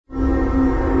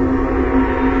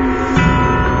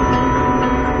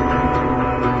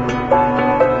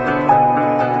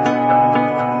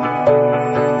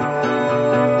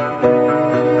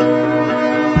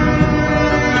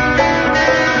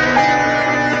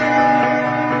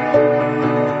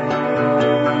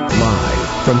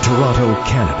From Toronto,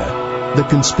 Canada, The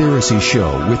Conspiracy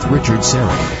Show with Richard Serra.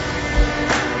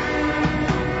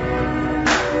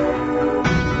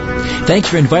 Thanks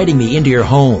for inviting me into your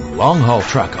home, long-haul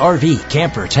truck, RV,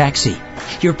 camper, taxi.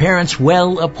 Your parents'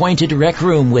 well-appointed rec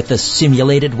room with the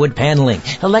simulated wood paneling,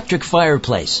 electric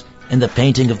fireplace, and the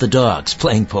painting of the dogs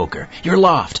playing poker. Your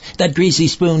loft, that greasy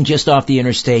spoon just off the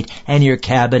interstate, and your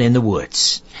cabin in the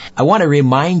woods. I want to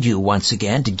remind you once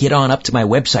again to get on up to my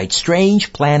website,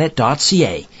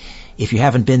 strangeplanet.ca. If you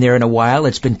haven't been there in a while,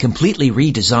 it's been completely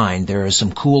redesigned. There are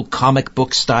some cool comic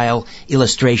book style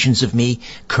illustrations of me,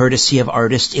 courtesy of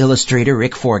artist illustrator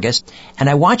Rick Forgas. And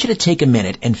I want you to take a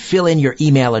minute and fill in your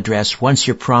email address once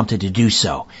you're prompted to do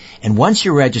so. And once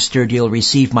you're registered, you'll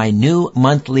receive my new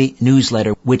monthly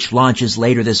newsletter, which launches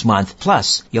later this month.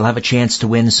 Plus, you'll have a chance to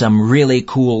win some really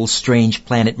cool Strange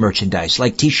Planet merchandise,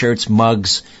 like t-shirts,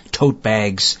 mugs, tote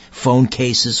bags, phone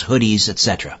cases, hoodies,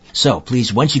 etc. So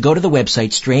please, once you go to the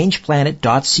website,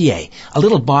 strangeplanet.ca, a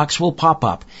little box will pop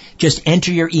up. Just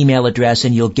enter your email address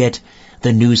and you'll get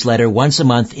the newsletter once a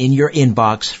month in your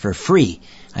inbox for free.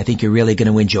 I think you're really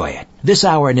going to enjoy it. This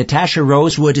hour, Natasha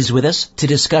Rosewood is with us to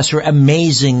discuss her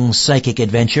amazing psychic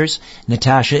adventures.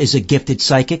 Natasha is a gifted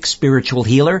psychic, spiritual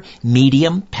healer,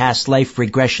 medium, past life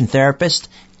regression therapist,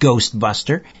 ghost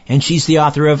buster, and she's the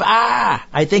author of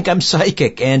I Think I'm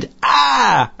Psychic, and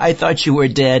I Thought You Were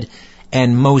Dead,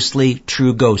 and mostly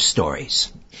true ghost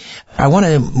stories. I want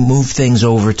to move things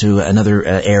over to another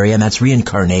area, and that's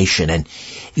reincarnation. And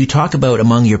you talk about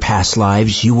among your past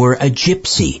lives, you were a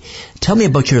gypsy. Tell me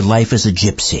about your life as a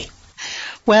gypsy.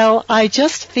 Well, I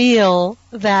just feel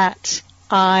that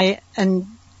in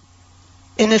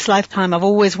this lifetime, I've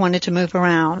always wanted to move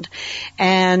around.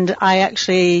 And I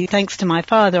actually, thanks to my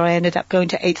father, I ended up going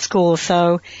to 8 schools.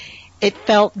 So it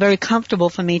felt very comfortable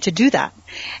for me to do that.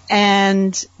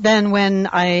 And then when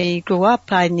I grew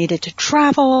up, I needed to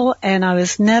travel, and I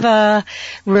was never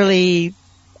really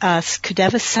could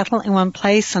ever settle in one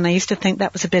place, and I used to think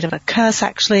that was a bit of a curse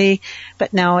actually,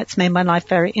 but now it's made my life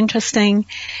very interesting.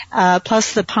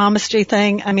 Plus the palmistry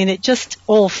thing, I mean, it just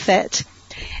all fit.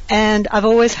 And I've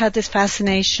always had this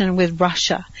fascination with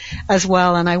Russia as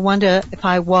well, and I wonder if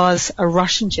I was a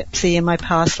Russian gypsy in my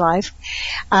past life.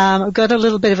 I've got a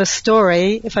little bit of a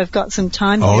story, if I've got some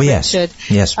time here, yes. Richard.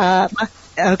 Yes.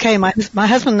 Okay, my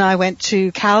husband and I went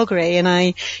to Calgary, and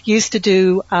I used to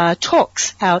do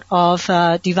talks out of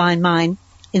Divine Mind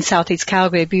in Southeast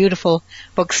Calgary, a beautiful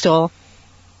bookstore.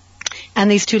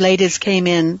 And these 2 ladies came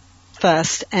in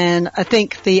first, and I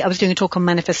think I was doing a talk on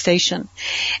manifestation,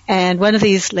 and one of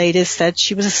these ladies said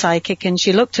she was a psychic, and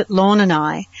she looked at Lorne and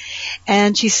I,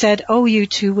 and she said, "Oh, you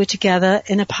two were together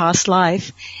in a past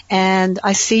life, and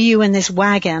I see you in this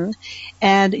wagon,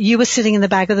 and you were sitting in the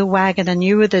back of the wagon, and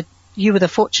you were the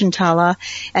fortune teller,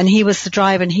 and he was the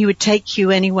driver, and he would take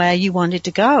you anywhere you wanted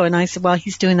to go." And I said, "Well,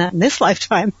 he's doing that in this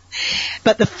lifetime."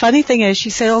 But the funny thing is, she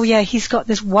said, "Oh yeah, he's got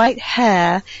this white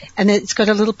hair, and it's got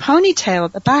a little ponytail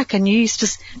at the back, and you used to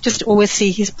just always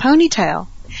see his ponytail."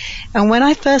 And when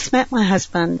I first met my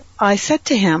husband, I said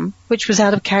to him, which was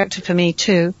out of character for me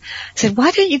too, I said,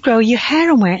 "Why don't you grow your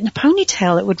hair and wear it in a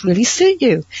ponytail? It would really suit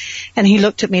you." And he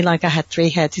looked at me like I had 3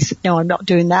 heads. He said, "No, I'm not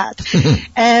doing that."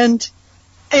 And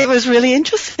it was really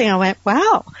interesting. I went,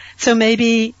 wow. So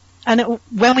maybe,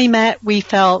 when we met, we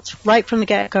felt right from the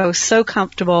get-go so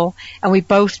comfortable, and we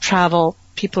both travel.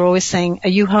 People are always saying, "Are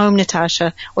you home,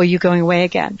 Natasha, or are you going away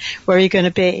again? Where are you going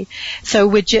to be?" So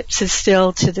we're gypsies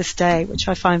still to this day, which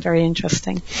I find very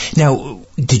interesting. Now,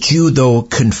 did you, though,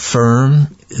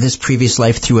 confirm this previous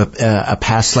life through a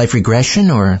past life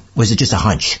regression, or was it just a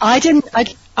hunch? I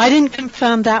didn't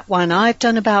confirm that one. I've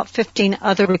done about 15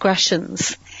 other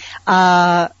regressions,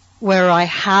 where I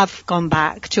have gone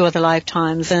back to other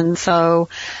lifetimes. And so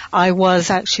I was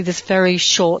actually this very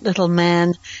short little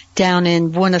man down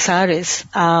in Buenos Aires,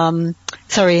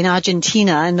 in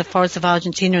Argentina, in the forests of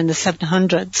Argentina in the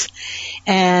 700s.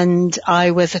 And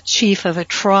I was a chief of a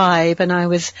tribe, and I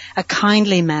was a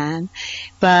kindly man.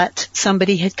 But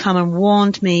somebody had come and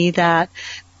warned me that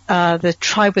the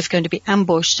tribe was going to be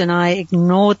ambushed, and I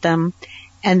ignored them.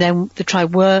 And then the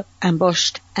tribe were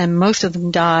ambushed, and most of them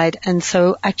died. And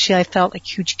so actually I felt like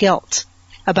huge guilt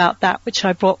about that, which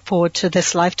I brought forward to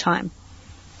this lifetime.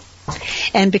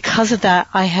 And because of that,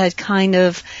 I had kind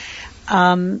of,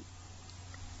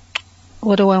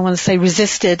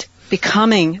 resisted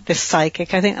becoming this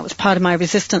psychic. I think that was part of my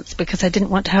resistance, because I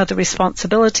didn't want to have the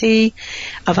responsibility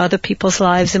of other people's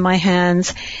lives in my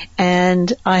hands.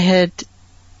 And I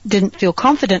didn't feel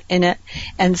confident in it,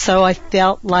 and so I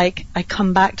felt like I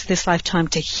come back to this lifetime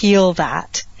to heal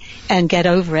that and get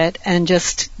over it and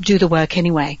just do the work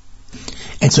anyway.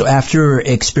 And so after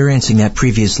experiencing that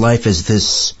previous life as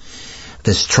this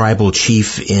tribal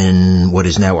chief in what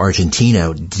is now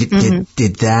Argentina,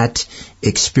 did that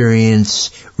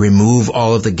experience remove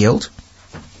all of the guilt?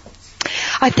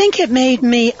 I think it made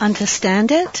me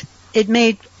understand it.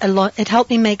 It helped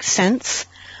me make sense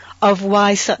of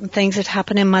why certain things had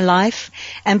happened in my life,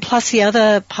 and plus the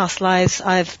other past lives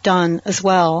I've done as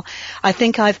well. I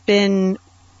think I've been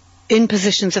in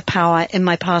positions of power in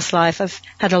my past life. I've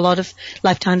had a lot of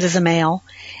lifetimes as a male,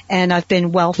 and I've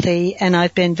been wealthy, and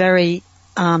I've been very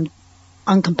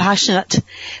uncompassionate.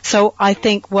 So I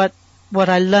think what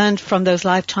I learned from those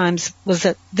lifetimes was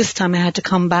that this time I had to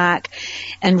come back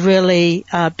and really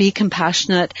be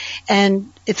compassionate.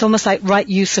 And it's almost like right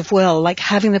use of will, like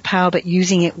having the power but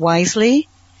using it wisely.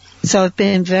 So I've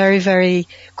been very, very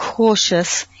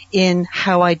cautious in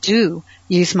how I do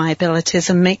use my abilities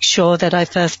and make sure that I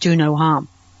first do no harm.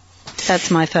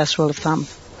 That's my first rule of thumb.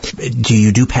 Do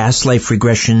you do past life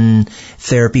regression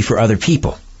therapy for other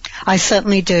people? I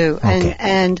certainly do. Okay.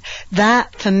 And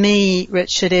that for me,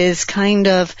 Richard, is kind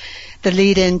of the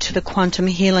lead into the quantum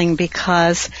healing,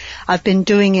 because I've been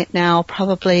doing it now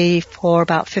probably for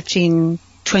about 15,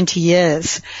 20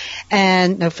 years.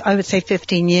 And no, I would say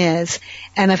 15 years.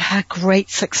 And I've had great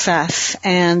success.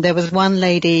 And there was one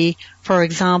lady, for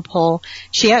example,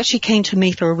 she actually came to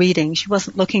me for a reading. She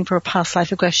wasn't looking for a past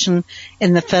life regression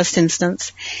in the first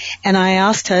instance. And I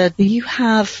asked her, do you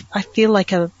have, I feel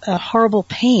like a horrible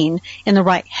pain in the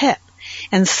right hip.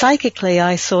 And psychically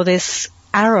I saw this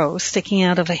arrow sticking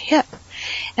out of a hip.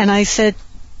 And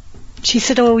she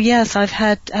said, oh yes, I've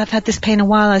had this pain a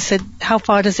while. I said, how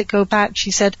far does it go back?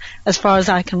 She said, as far as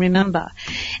I can remember.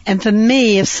 And for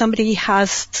me, if somebody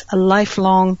has a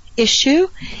lifelong issue,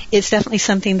 it's definitely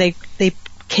something they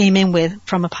came in with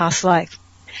from a past life.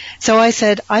 So I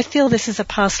said, I feel this is a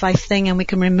past life thing and we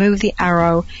can remove the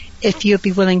arrow if you'd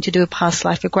be willing to do a past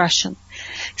life regression.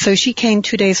 So she came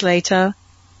 2 days later.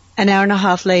 An hour and a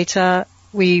half later,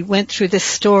 we went through this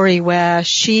story where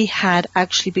she had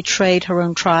actually betrayed her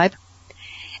own tribe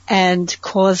and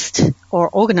caused or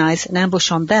organized an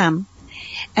ambush on them.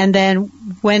 And then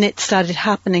when it started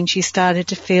happening, she started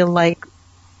to feel like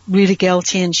really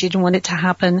guilty and she didn't want it to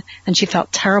happen, and she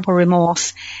felt terrible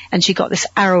remorse, and she got this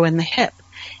arrow in the hip,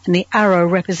 and the arrow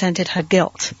represented her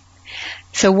guilt.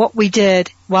 So what we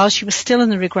did, while she was still in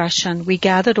the regression, we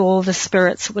gathered all the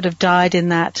spirits that would have died in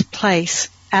that place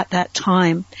at that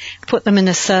time, put them in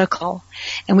a circle,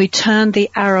 and we turned the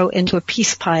arrow into a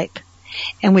peace pipe,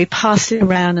 and we passed it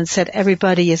around and said,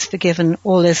 everybody is forgiven,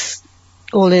 all is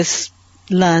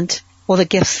learnt, all the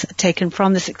gifts taken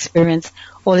from this experience,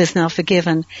 all is now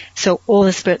forgiven. So all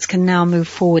the spirits can now move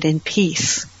forward in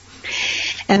peace.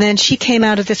 And then she came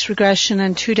out of this regression,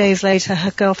 and 2 days later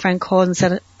her girlfriend called and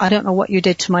said, I don't know what you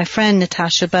did to my friend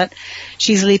Natasha, but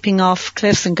she's leaping off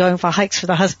cliffs and going for hikes with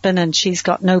her husband, and she's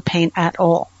got no pain at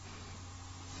all.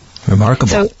 Remarkable.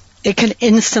 So it can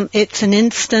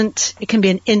be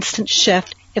an instant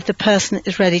shift if the person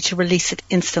is ready to release it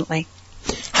instantly.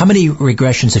 How many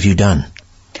regressions have you done?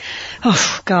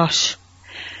 Oh, gosh.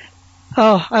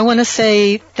 Oh, I want to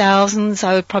say thousands.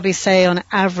 I would probably say on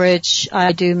average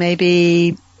I do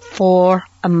maybe 4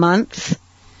 a month.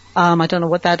 I don't know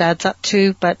what that adds up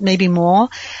to, but maybe more.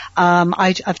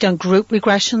 I've done group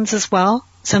regressions as well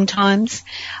sometimes.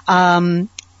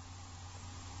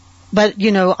 But,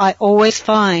 I always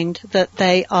find that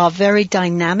they are very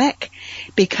dynamic,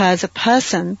 because a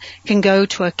person can go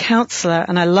to a counselor,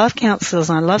 and I love counselors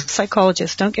and I love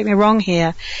psychologists, don't get me wrong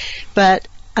here, but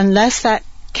unless that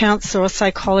counselor or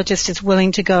psychologist is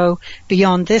willing to go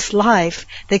beyond this life,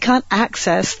 they can't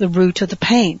access the root of the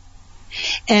pain.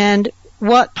 And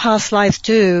what past lives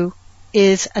do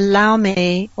is allow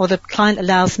me, or the client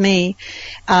allows me,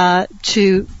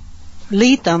 to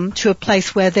lead them to a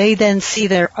place where they then see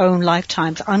their own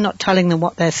lifetimes. I'm not telling them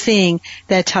what they're seeing,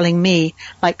 they're telling me,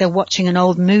 like they're watching an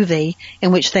old movie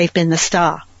in which they've been the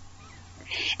star.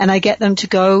 And I get them to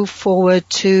go forward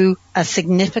to a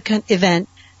significant event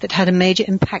that had a major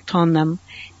impact on them,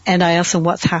 and I ask them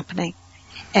what's happening.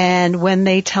 And when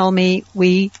they tell me,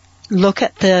 we look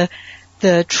at the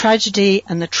tragedy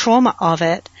and the trauma of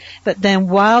it, but then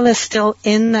while they're still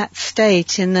in that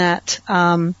state, in that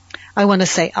I want to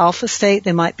say alpha state,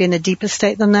 they might be in a deeper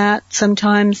state than that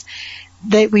sometimes,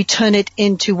 we turn it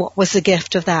into what was the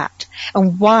gift of that.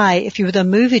 And why, if you were the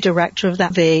movie director of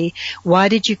that movie, why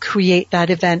did you create that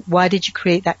event? Why did you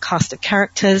create that cast of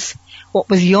characters? What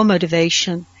was your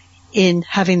motivation in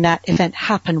having that event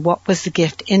happen? What was the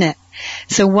gift in it?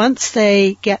 So once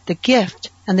they get the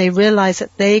gift and they realize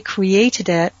that they created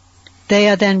it, they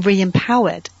are then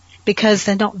re-empowered, because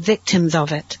they're not victims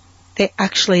of it. They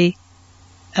actually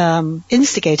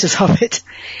instigators of it.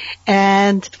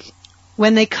 And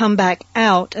when they come back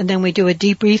out, and then we do a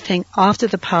debriefing after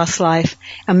the past life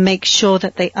and make sure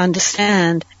that they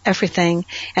understand everything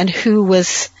and who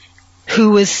was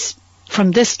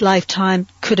from this lifetime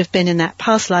could have been in that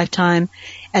past lifetime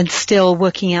and still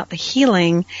working out the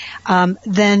healing,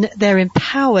 then they're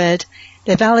empowered,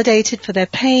 they're validated for their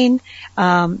pain,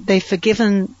 they've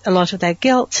forgiven a lot of their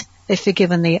guilt, they've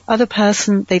forgiven the other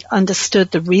person, they've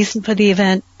understood the reason for the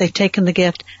event, they've taken the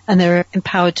gift, and they're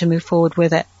empowered to move forward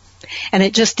with it. And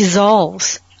it just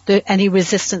dissolves any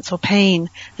resistance or pain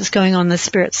that's going on in the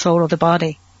spirit, soul, or the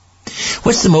body.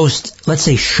 What's the most, let's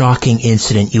say, shocking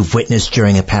incident you've witnessed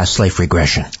during a past life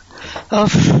regression?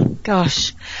 Oh,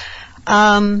 gosh.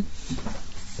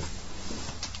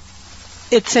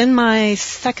 It's in my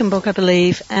second book, I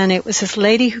believe, and it was this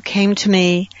lady who came to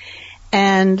me,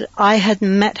 and I had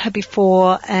met her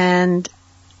before, and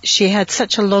she had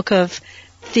such a look of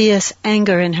fierce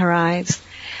anger in her eyes.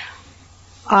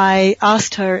 I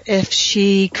asked her if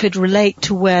she could relate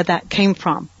to where that came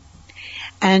from.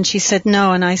 And she said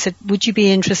no, and I said, would you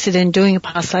be interested in doing a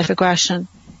past life regression?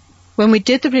 When we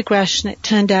did the regression, it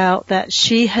turned out that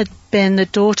she had been the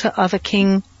daughter of a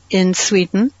king in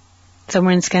Sweden,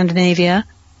 somewhere in Scandinavia.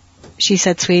 She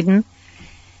said Sweden.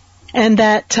 And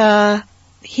that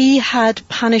he had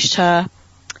punished her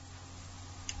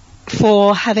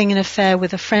for having an affair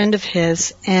with a friend of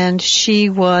his, and she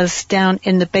was down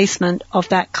in the basement of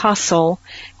that castle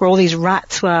where all these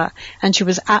rats were, and she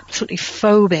was absolutely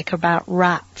phobic about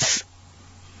rats.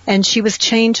 And she was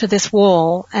chained to this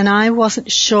wall, and I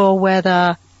wasn't sure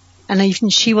whether, and even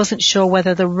she wasn't sure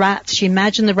whether the rats, she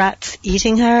imagined the rats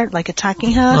eating her, like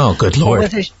attacking her. Oh, good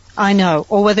Lord. I know,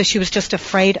 or whether she was just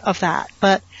afraid of that.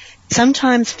 But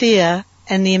sometimes fear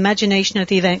and the imagination of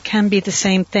the event can be the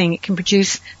same thing. It can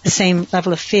produce the same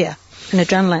level of fear and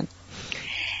adrenaline.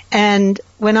 And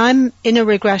when I'm in a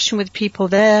regression with people,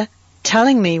 they're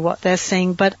telling me what they're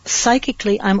saying, but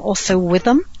psychically I'm also with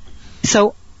them.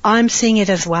 So I'm seeing it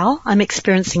as well. I'm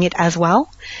experiencing it as well.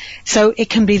 So it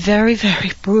can be very,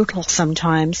 very brutal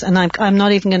sometimes. And I'm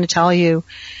not even going to tell you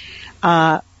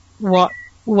what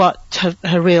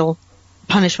her real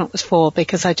punishment was for,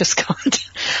 because I just can't.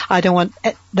 I don't want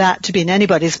that to be in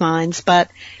anybody's minds, but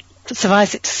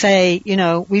suffice it to say,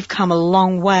 we've come a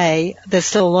long way. There's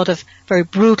still a lot of very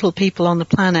brutal people on the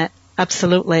planet,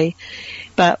 absolutely,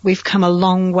 but we've come a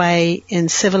long way in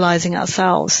civilizing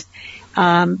ourselves.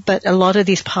 But a lot of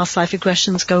these past life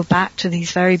regressions go back to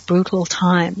these very brutal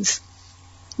times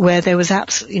where there was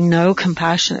absolutely no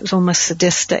compassion. It was almost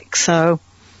sadistic. So,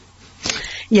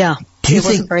 yeah. It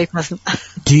wasn't very pleasant.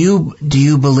 Do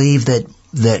you believe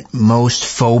that most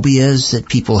phobias that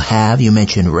people have, you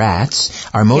mentioned rats,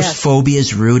 are most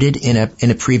phobias rooted in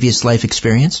a previous life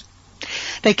experience?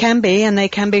 They can be, and they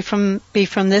can be from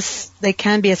this. They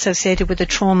can be associated with the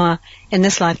trauma in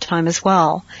this lifetime as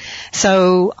well.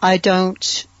 So I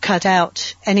don't cut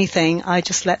out anything. I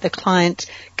just let the client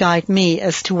guide me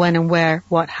as to when and where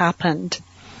what happened.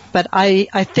 But I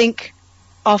think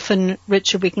often,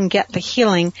 Richard, we can get the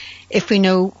healing if we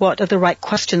know what are the right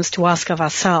questions to ask of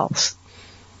ourselves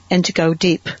and to go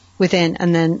deep within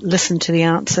and then listen to the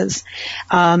answers.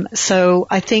 So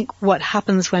I think what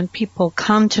happens when people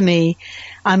come to me,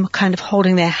 I'm kind of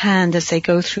holding their hand as they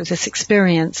go through this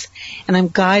experience, and I'm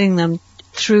guiding them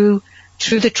through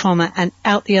the trauma and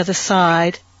out the other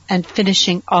side and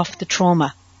finishing off the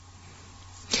trauma.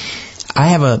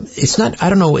 It's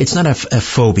not a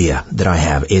phobia that I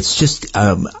have. It's just,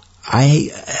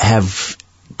 I have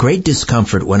great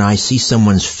discomfort when I see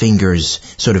someone's fingers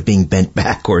sort of being bent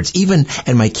backwards.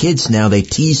 And my kids now, they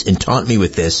tease and taunt me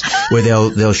with this, where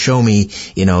they'll show me,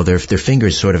 their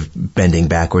fingers sort of bending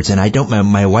backwards. And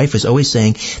my wife is always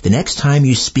saying, the next time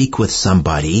you speak with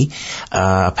somebody,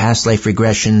 a past life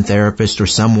regression therapist or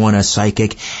someone, a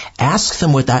psychic, ask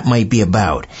them what that might be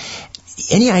about.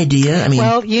 Any idea?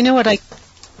 Well, you know what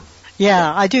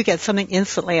I do get something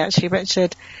instantly, actually,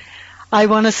 Richard. I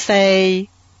want to say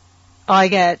I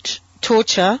get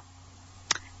torture.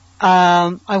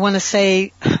 I want to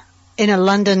say in a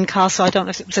London castle, I don't know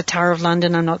if it was a Tower of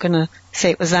London, I'm not going to say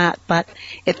it was that, but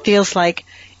it feels like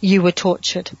you were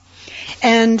tortured.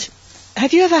 And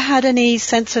have you ever had any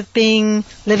sense of living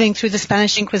through the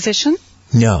Spanish Inquisition?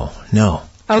 No.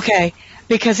 Okay.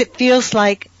 Because it feels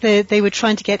like they were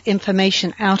trying to get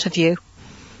information out of you.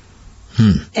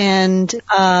 And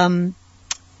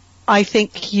I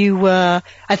think you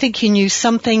knew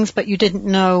some things, but you didn't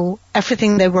know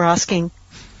everything they were asking.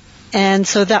 And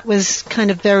so that was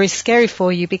kind of very scary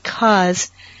for you because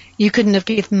you couldn't have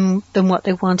given them what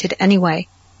they wanted anyway.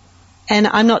 And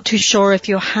I'm not too sure if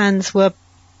your hands were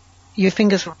your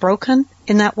fingers were broken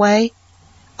in that way.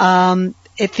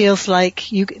 It feels like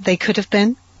they could have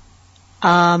been.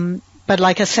 But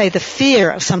like I say, the fear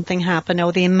of something happened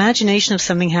or the imagination of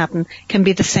something happened can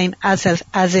be the same as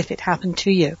if it happened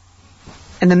to you.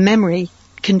 And the memory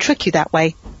can trick you that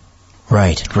way.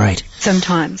 Right.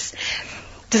 Sometimes.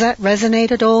 Does that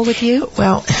resonate at all with you?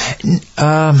 Well,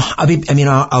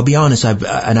 I'll be honest.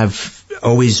 I've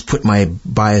always put my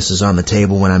biases on the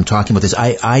table when I'm talking about this.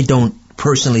 I don't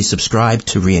personally subscribe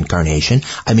to reincarnation.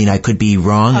 I mean, I could be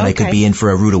wrong and I could be in for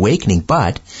a rude awakening,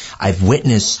 but I've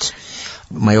witnessed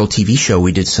my old TV show.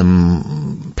 We did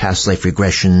some past life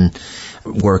regression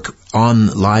work on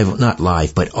live, not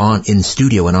live, but in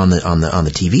studio and on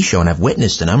the TV show, and I've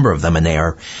witnessed a number of them, and they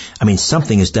are, I mean,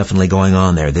 something is definitely going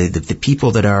on there. The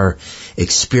people that are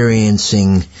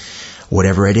experiencing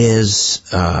whatever it is,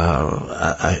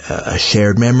 a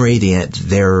shared memory,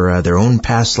 their own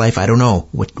past life, I don't know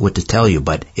what to tell you,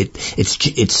 but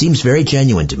it seems very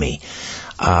genuine to me.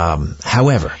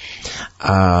 However,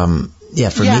 for me,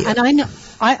 and I know,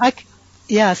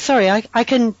 I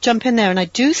can jump in there, and I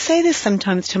do say this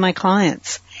sometimes to my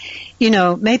clients. You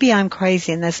know, maybe I'm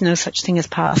crazy and there's no such thing as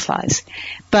past lives.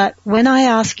 But when I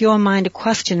ask your mind a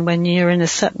question when you're in a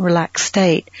certain relaxed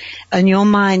state and your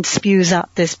mind spews up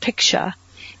this picture,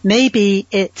 maybe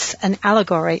it's an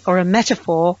allegory or a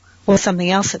metaphor or something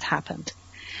else that happened.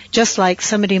 Just like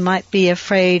somebody might be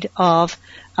afraid of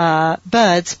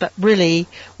birds, but really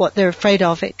what they're afraid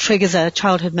of, it triggers a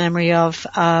childhood memory of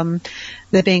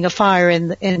there being a fire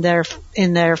in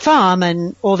their farm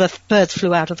and all the birds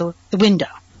flew out of the window.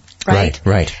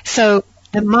 Right. So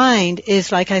the mind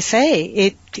is, like I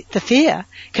say, the fear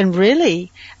can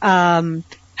really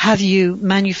have you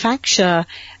manufacture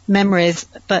memories,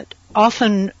 but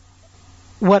often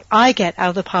what I get out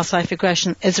of the past life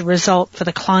regression is a result for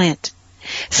the client.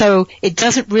 So it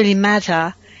doesn't really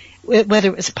matter whether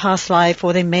it was a past life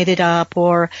or they made it up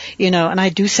or, and I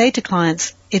do say to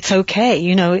clients, it's okay,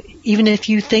 even if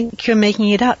you think you're making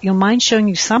it up, your mind's showing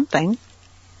you something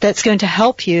that's going to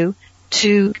help you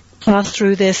to pass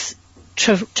through this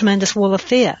tremendous wall of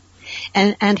fear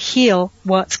and heal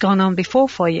what's gone on before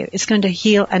for you. It's going to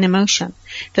heal an emotion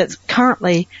that's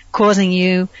currently causing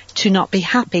you to not be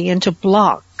happy and to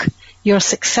block your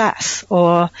success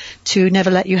or to never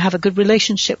let you have a good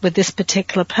relationship with this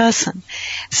particular person.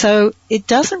 So it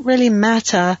doesn't really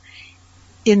matter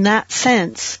in that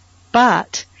sense,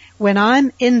 but when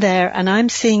I'm in there and I'm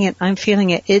seeing it, I'm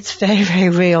feeling it, it's very, very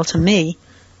real to me.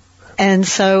 And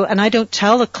I don't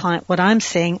tell the client what I'm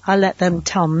seeing, I let them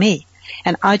tell me.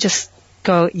 And I just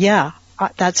go,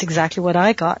 that's exactly what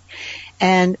I got.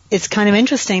 And it's kind of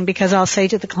interesting because I'll say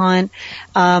to the client,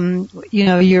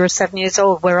 you're 7 years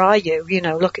old. Where are you?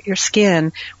 Look at your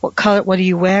skin. What color, what are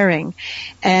you wearing?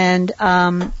 And,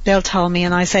 they'll tell me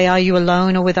and I say, are you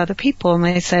alone or with other people? And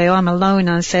they say, I'm alone.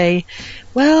 And I say,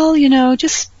 well,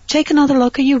 just take another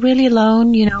look. Are you really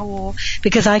alone? Or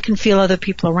because I can feel other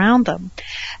people around them.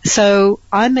 So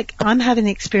I'm having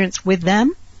the experience with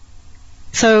them.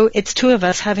 So it's two of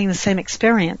us having the same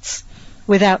experience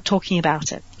without talking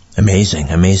about it. Amazing.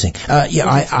 I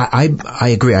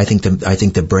agree. I think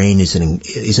the brain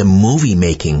is a movie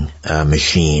making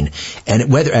machine,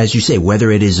 and whether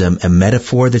it is a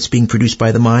metaphor that's being produced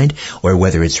by the mind or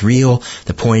whether it's real,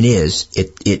 the point is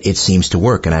it seems to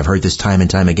work. And I've heard this time and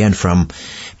time again from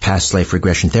past life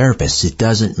regression therapists. It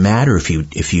doesn't matter if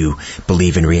you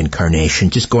believe in reincarnation.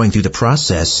 Just going through the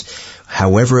process,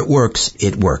 however it works,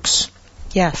 it works.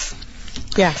 Yes,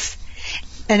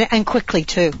 and quickly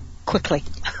too. Quickly.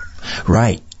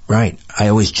 Right. I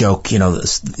always joke, you're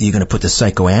going to put the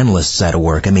psychoanalysts out of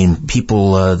work. I mean,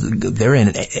 people, they're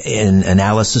in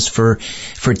analysis for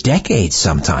decades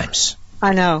sometimes.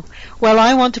 I know. Well,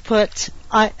 I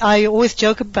always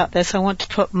joke about this. I want to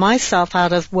put myself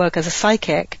out of work as a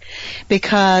psychic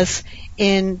because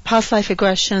in past life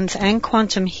regressions and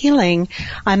quantum healing,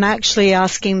 I'm actually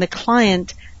asking the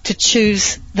client to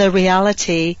choose the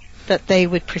reality that they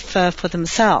would prefer for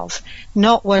themselves,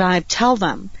 not what I tell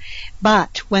them.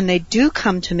 But when they do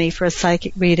come to me for a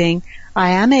psychic reading,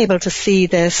 I am able to see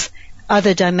this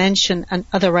other dimension and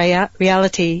other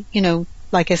reality,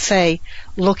 like I say,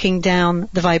 looking down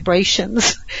the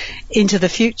vibrations into the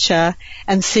future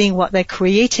and seeing what they're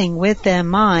creating with their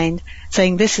mind,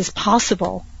 saying this is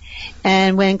possible.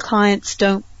 And when clients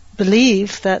don't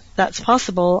believe that that's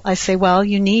possible, I say, well,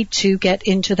 you need to get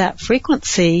into that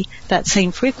frequency, that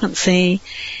same frequency,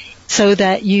 so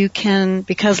that you can,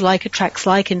 because like attracts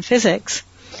like in physics,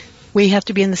 we have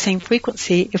to be in the same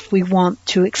frequency if we want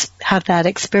to have that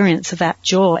experience of that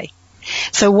joy.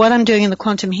 So what I'm doing in the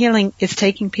quantum healing is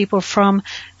taking people from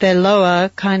their lower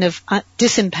kind of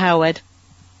disempowered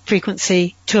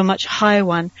frequency to a much higher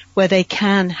one where they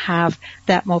can have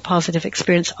that more positive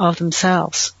experience of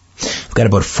themselves. We've got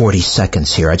about 40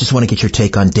 seconds here. I just want to get your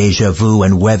take on déjà vu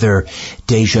and whether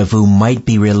déjà vu might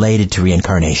be related to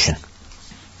reincarnation.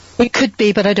 It could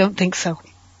be, but I don't think so.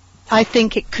 I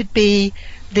think it could be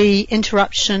the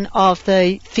interruption of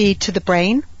the feed to the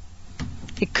brain.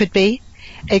 It could be.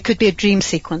 It could be a dream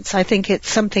sequence. I think it's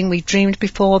something we've dreamed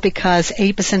before because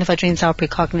 80% of our dreams are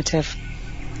precognitive.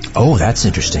 Oh, that's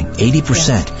interesting.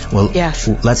 80%. Yes. Well,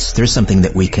 yes. There's something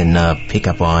that we can pick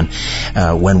up on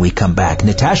when we come back.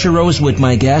 Natasha Rosewood,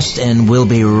 my guest, and we'll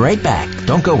be right back.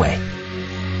 Don't go away.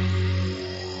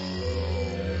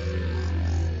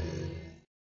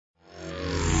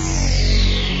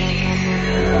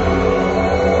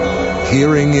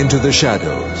 Peering into the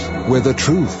shadows, where the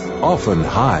truth often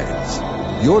hides.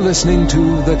 You're listening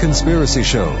to The Conspiracy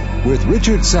Show with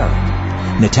Richard Serrett.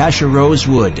 Natasha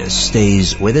Rosewood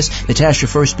stays with us. Natasha,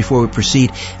 first, before we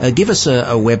proceed, give us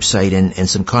a website and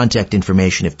some contact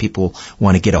information if people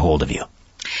want to get a hold of you.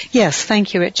 Yes,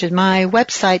 thank you, Richard. My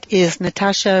website is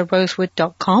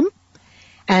natasharosewood.com.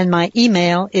 And my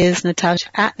email is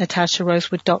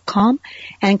natasha@natasharosewood.com.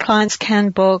 And clients can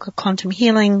book quantum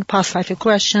healing, past life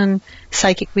regression,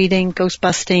 psychic reading, ghost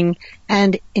busting,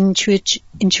 and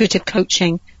intuitive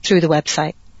coaching through the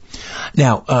website.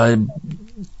 Now,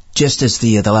 just as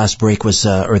the last break was,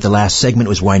 or the last segment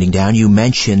was winding down, you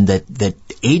mentioned that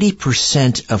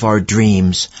 80% of our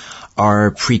dreams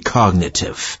are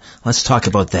precognitive. Let's talk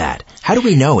about that. How do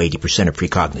we know 80% are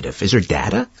precognitive? Is there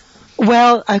data?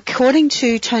 Well, according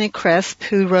to Tony Crisp,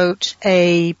 who wrote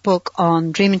a book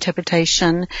on dream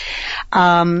interpretation,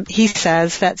 he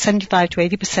says that 75 to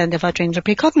 80% of our dreams are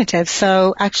precognitive.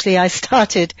 So actually I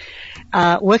started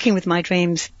working with my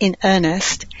dreams in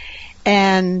earnest,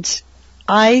 and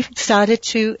I started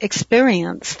to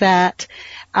experience that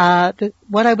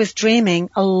what I was dreaming,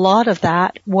 a lot of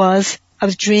that was I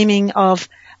was dreaming of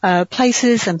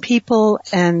places and people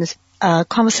and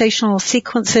conversational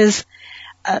sequences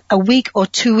a week or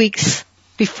 2 weeks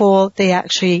before they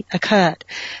actually occurred.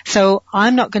 So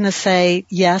I'm not going to say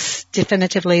yes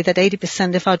definitively that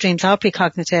 80% of our dreams are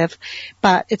precognitive,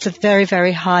 but it's a very,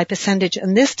 very high percentage.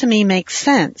 And this to me makes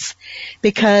sense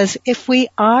because if we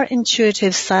are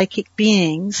intuitive psychic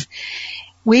beings,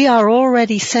 we are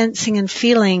already sensing and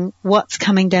feeling what's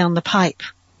coming down the pipe.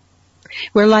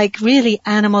 We're like really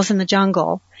animals in the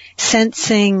jungle,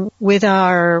 sensing with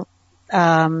our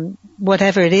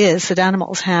whatever it is that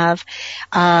animals have,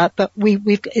 but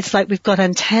it's like we've got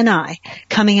antennae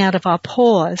coming out of our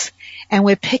pores, and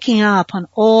we're picking up on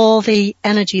all the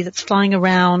energy that's flying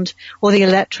around, all the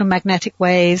electromagnetic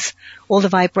waves, all the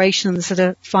vibrations that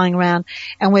are flying around,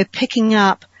 and we're picking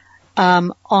up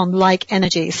on like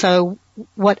energy. So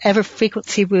whatever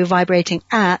frequency we're vibrating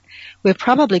at, we're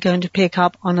probably going to pick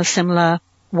up on a similar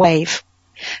wave.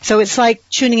 So it's like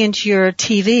tuning into your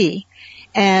TV.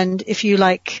 And if you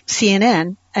like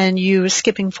CNN and you're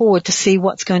skipping forward to see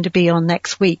what's going to be on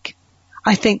next week,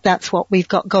 I think that's what we've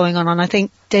got going on. And I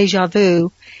think déjà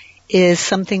vu is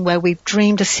something where we've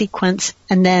dreamed a sequence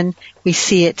and then we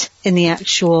see it in the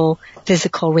actual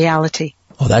physical reality.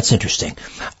 Oh, that's interesting.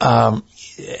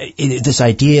 This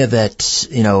idea that,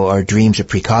 our dreams are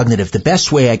precognitive, the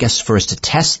best way, I guess, for us to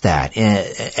test that,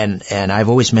 and I've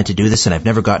always meant to do this and I've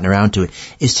never gotten around to it,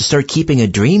 is to start keeping a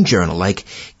dream journal. Like,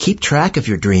 keep track of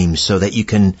your dreams so that you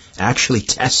can actually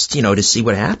test, to see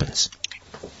what happens.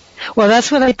 Well,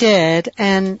 that's what I did,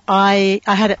 and I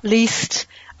had at least,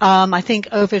 I think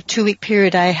over a 2-week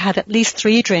period, I had at least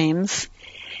 3 dreams,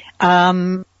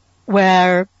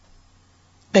 where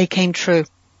they came true.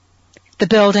 The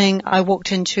building I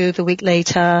walked into the week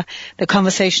later, the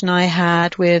conversation I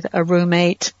had with a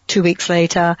roommate 2 weeks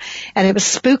later, and it was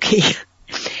spooky.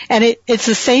 And it's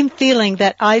the same feeling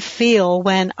that I feel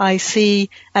when I see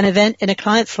an event in a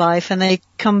client's life and they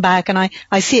come back and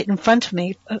I see it in front of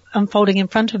me, unfolding in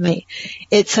front of me.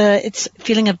 It's a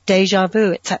feeling of déjà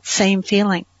vu. It's that same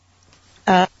feeling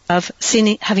of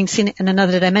having seen it in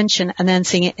another dimension and then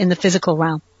seeing it in the physical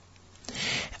realm.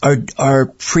 Are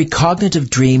precognitive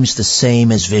dreams the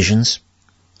same as visions?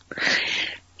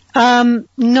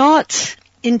 Not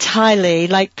entirely.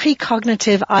 Like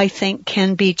precognitive, I think,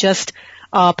 can be just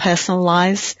our personal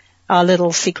lives, our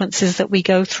little sequences that we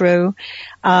go through.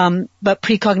 But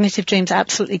precognitive dreams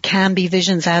absolutely can be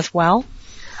visions as well.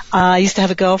 I used to have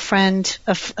a girlfriend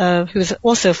who was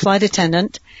also a flight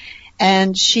attendant.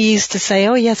 And she used to say,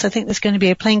 oh, yes, I think there's going to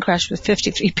be a plane crash with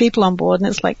 53 people on board. And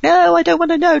it's like, no, I don't want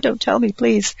to know. Don't tell me,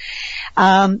 please.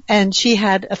 And she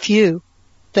had a few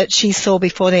that she saw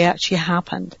before they actually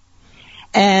happened.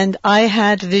 And I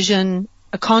had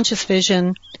a conscious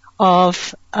vision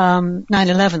of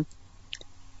 9/11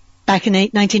 back in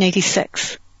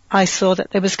 1986. I saw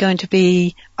that there was going to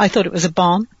be, I thought it was a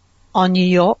bomb on New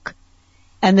York.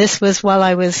 And this was while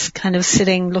I was kind of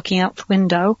sitting looking out the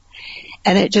window.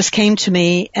 And it just came to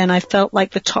me, and I felt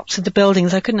like the tops of the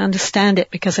buildings, I couldn't understand it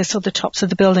because I saw the tops of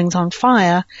the buildings on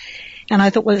fire. And I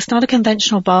thought, well, it's not a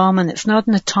conventional bomb and it's not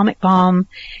an atomic bomb,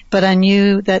 but I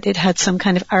knew that it had some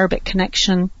kind of Arabic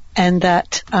connection and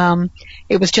that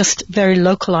it was just very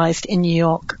localized in New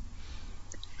York.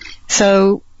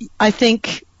 So I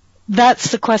think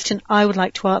that's the question I would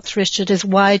like to ask Richard, is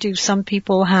why do some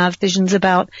people have visions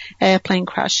about airplane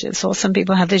crashes, or some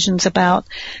people have visions about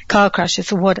car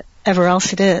crashes, or whatever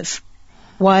else it is?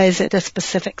 Why is it a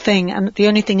specific thing? And the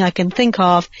only thing I can think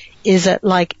of is that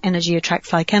like energy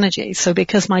attracts like energy. So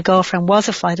because my girlfriend was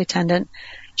a flight attendant,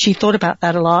 she thought about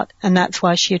that a lot, and that's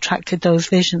why she attracted those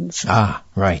visions. Ah,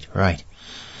 right.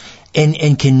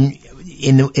 And can,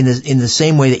 in the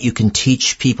same way that you can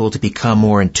teach people to become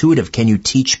more intuitive, can you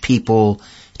teach people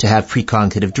to have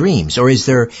precognitive dreams? Or is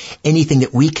there anything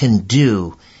that we can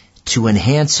do to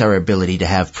enhance our ability to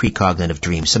have precognitive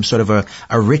dreams? Some sort of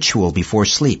a ritual before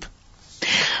sleep?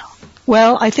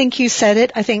 Well, I think you said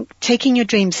it. I think taking your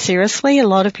dreams seriously, a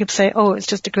lot of people say, oh, it's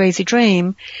just a crazy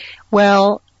dream.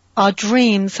 Well, our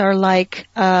dreams are like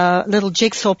a little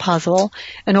jigsaw puzzle,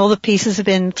 and all the pieces have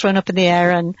been thrown up in the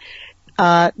air and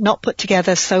not put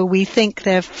together, so we think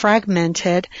they're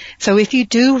fragmented. So if you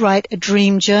do write a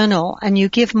dream journal and you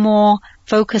give more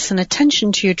focus and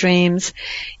attention to your dreams,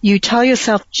 you tell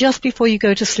yourself just before you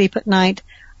go to sleep at night,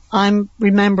 I'm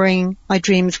remembering my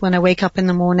dreams when I wake up in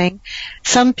the morning.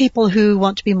 Some people who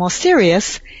want to be more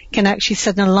serious can actually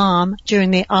set an alarm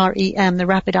during the REM, the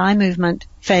rapid eye movement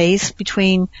phase,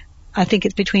 I think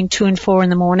it's between 2 and 4 in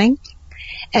the morning,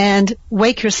 and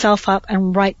wake yourself up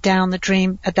and write down the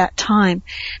dream at that time.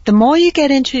 The more you get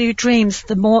into your dreams,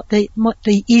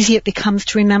 the easier it becomes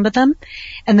to remember them.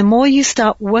 And the more you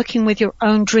start working with your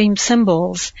own dream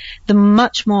symbols, the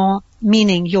much more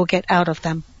meaning you'll get out of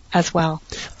them as well.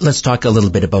 Let's talk a little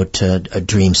bit about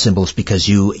dream symbols, because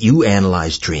you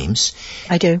analyze dreams.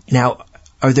 I do. Now,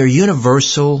 are there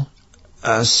universal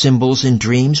symbols in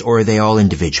dreams, or are they all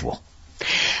individual?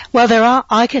 Well, there are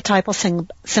archetypal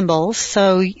symbols.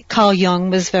 So Carl Jung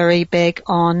was very big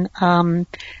on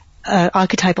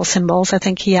archetypal symbols. I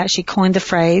think he actually coined the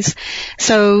phrase.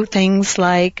 So things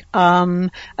like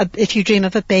if you dream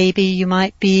of a baby, you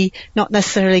might be not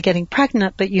necessarily getting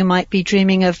pregnant, but you might be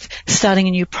dreaming of starting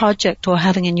a new project or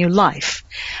having a new life.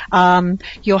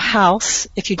 Your house,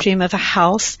 if you dream of a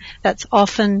house, that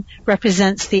often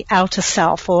represents the outer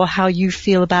self, or how you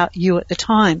feel about you at the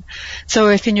time. So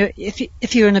if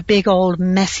you're in a big old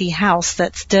messy house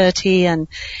that's dirty and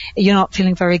you're not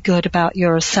feeling very good about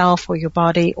yourself or your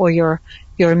body or your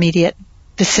immediate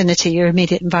vicinity, your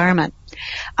immediate environment.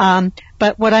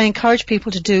 But what I encourage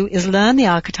people to do is learn the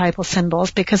archetypal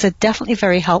symbols, because they're definitely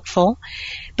very helpful,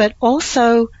 but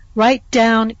also write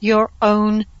down your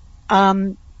own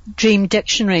dream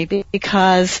dictionary,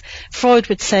 because Freud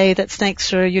would say that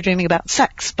snakes you're dreaming about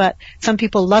sex, but some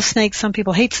people love snakes, some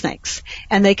people hate snakes,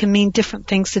 and they can mean different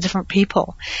things to different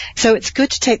people. So it's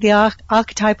good to take the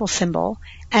archetypal symbol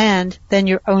and then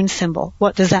your own symbol.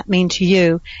 What does that mean to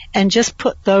you? And just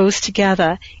put those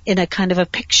together in a kind of a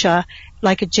picture,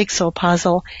 like a jigsaw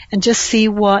puzzle, and just see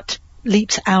what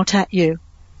leaps out at you.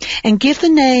 And give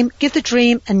the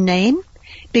dream a name,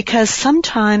 because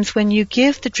sometimes when you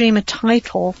give the dream a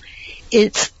title,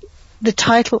 the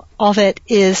title of it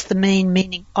is the main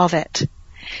meaning of it.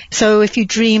 So if you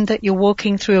dream that you're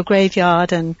walking through a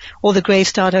graveyard and all the graves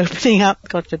start opening up,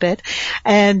 God forbid,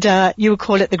 and you would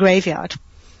call it the graveyard.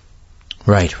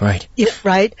 Right. Yeah,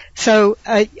 right. So,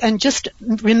 and just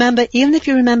remember, even if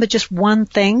you remember just one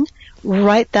thing,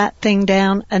 write that thing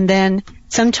down, and then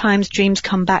sometimes dreams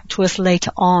come back to us later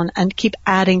on, and keep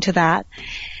adding to that.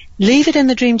 Leave it in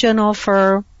the dream journal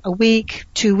for a week,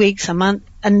 2 weeks, a month,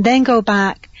 and then go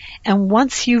back. And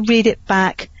once you read it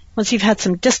back, once you've had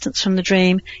some distance from the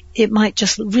dream, it might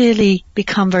just really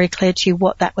become very clear to you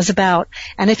what that was about.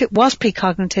 And if it was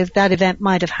precognitive, that event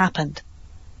might have happened.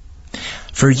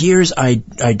 For years, I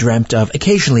dreamt of,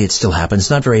 occasionally it still happens,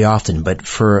 not very often, but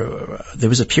there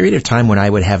was a period of time when I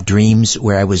would have dreams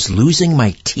where I was losing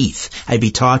my teeth. I'd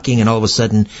be talking and all of a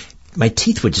sudden my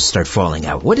teeth would just start falling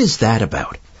out. What is that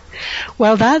about?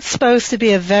 Well, that's supposed to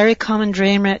be a very common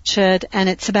dream, Richard, and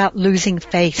it's about losing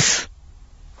face.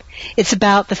 It's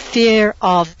about the fear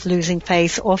of losing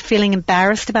face or feeling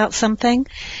embarrassed about something.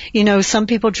 You know, some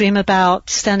people dream about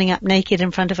standing up naked in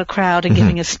front of a crowd and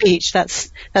giving a speech. That's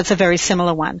a very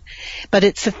similar one. But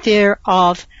it's the fear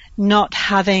of not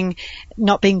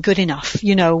being good enough.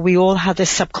 You know, we all have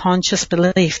this subconscious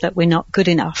belief that we're not good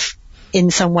enough in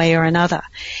some way or another.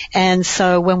 And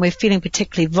so when we're feeling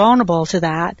particularly vulnerable to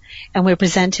that and we're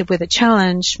presented with a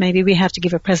challenge, maybe we have to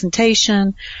give a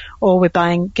presentation, or we're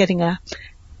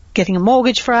getting a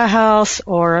mortgage for our house,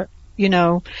 or, you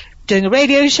know, doing a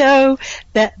radio show,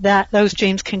 that those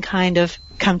dreams can kind of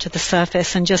come to the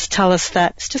surface and just tell us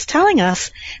that, it's just telling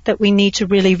us that we need to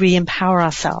really re-empower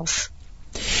ourselves.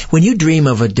 When you dream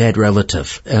of a dead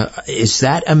relative, is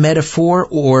that a metaphor,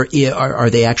 or are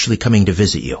they actually coming to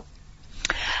visit you?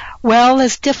 Well,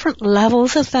 there's different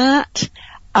levels of that.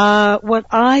 What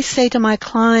I say to my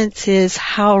clients is,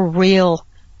 how real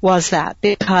was that?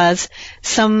 Because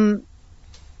some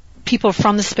people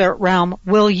from the spirit realm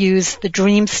will use the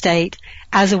dream state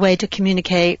as a way to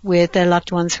communicate with their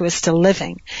loved ones who are still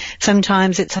living.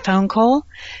 Sometimes it's a phone call.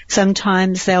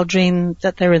 Sometimes they'll dream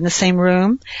that they're in the same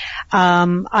room.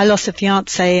 I lost a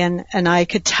fiance, and I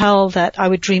could tell that I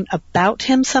would dream about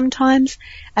him sometimes,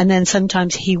 and then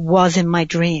sometimes he was in my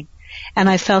dream. And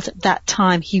I felt at that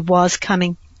time he was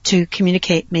coming to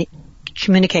communicate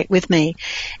with me.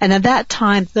 And at that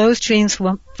time, those dreams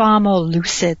were far more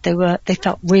lucid. They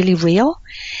felt really real.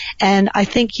 And I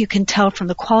think you can tell from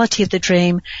the quality of the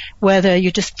dream whether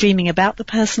you're just dreaming about the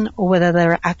person or whether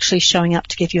they're actually showing up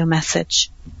to give you a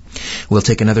message. We'll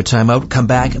take another time out, come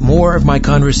back. More of my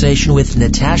conversation with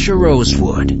Natasha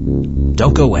Rosewood.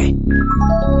 Don't go away.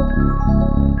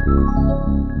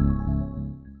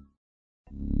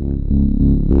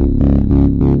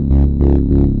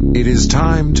 It is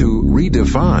time to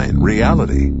redefine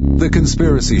reality. The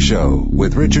Conspiracy Show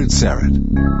with Richard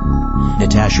Serrett.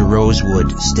 Natasha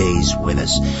Rosewood stays with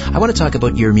us. I want to talk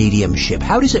about your mediumship.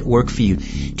 How does it work for you?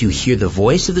 Do you hear the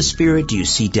voice of the spirit? Do you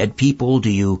see dead people? Do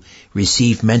you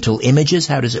receive mental images?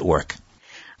 How does it work?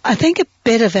 I think a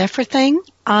bit of everything.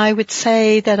 I would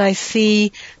say that I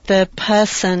see the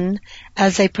person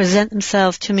as they present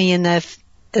themselves to me in their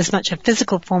as much a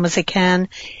physical form as they can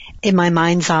in my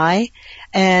mind's eye,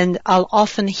 and I'll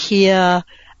often hear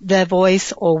their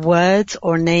voice or words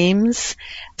or names.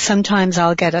 Sometimes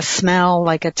I'll get a smell,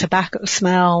 like a tobacco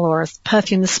smell or a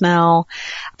perfume smell.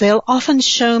 They'll often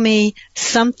show me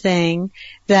something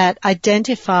that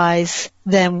identifies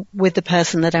them with the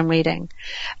person that I'm reading.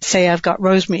 Say I've got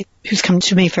Rosemary who's come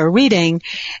to me for a reading,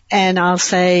 and I'll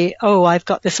say, oh, I've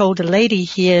got this older lady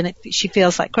here, and she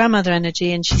feels like grandmother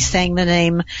energy, and she's saying the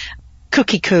name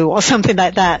Cookie Coo or something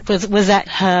like that. Was that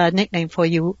her nickname for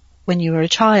you when you were a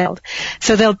child?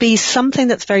 So there'll be something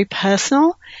that's very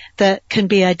personal that can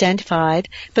be identified,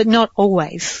 but not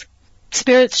always.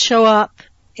 Spirits show up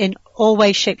in all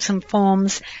ways, shapes and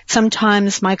forms.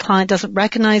 Sometimes my client doesn't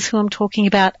recognize who I'm talking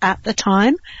about at the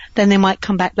time. Then they might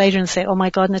come back later and say, oh my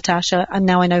God, Natasha, and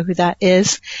now I know who that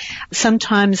is.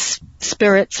 Sometimes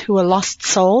spirits who are lost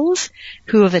souls,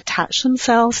 who have attached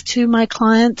themselves to my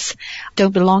clients,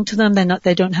 don't belong to them.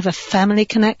 They don't have a family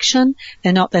connection.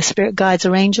 They're not their spirit guides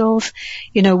or angels.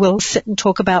 You know, we'll sit and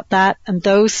talk about that. And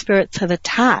those spirits have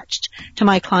attached to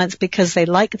my clients because they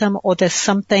like them, or there's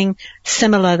something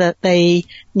similar that they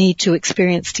need to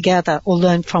experience together or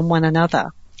learn from one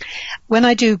another. When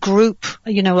I do group,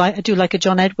 you know, I do like a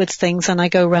John Edwards things, and I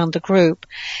go around the group,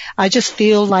 I just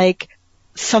feel like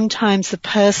sometimes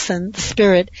the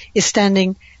spirit is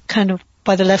standing kind of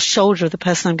by the left shoulder of the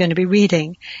person I'm going to be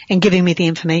reading and giving me the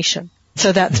information.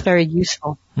 So that's very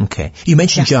useful. Okay. You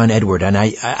mentioned John Edward, and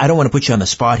I don't want to put you on the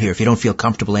spot here if you don't feel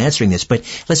comfortable answering this, but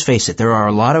let's face it, there are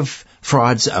a lot of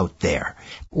frauds out there.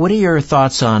 What are your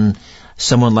thoughts on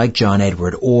someone like John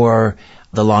Edward or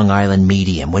the Long Island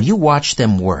medium? When you watch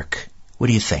them work, what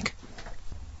do you think?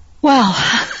 Well,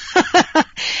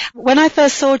 when I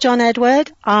first saw John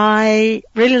Edward, I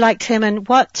really liked him, and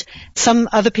what some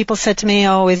other people said to me,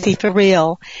 oh, is he for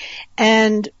real?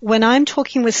 And when I'm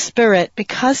talking with spirit,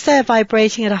 because they're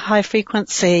vibrating at a high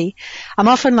frequency, I'm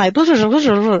often like,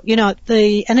 you know,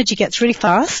 the energy gets really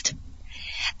fast.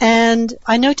 And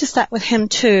I noticed that with him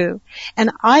too.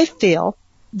 And I feel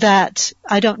that,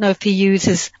 I don't know if he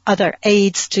uses other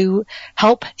aids to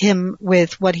help him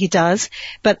with what he does,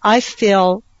 but I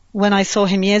feel when I saw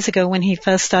him years ago when he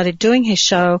first started doing his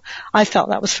show, I felt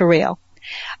that was for real.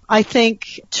 I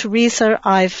think Teresa,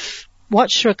 I've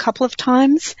watched her a couple of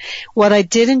times. What I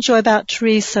did enjoy about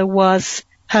Teresa was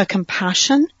her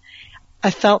compassion.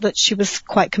 I felt that she was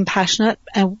quite compassionate,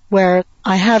 and where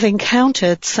I have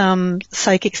encountered some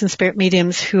psychics and spirit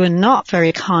mediums who are not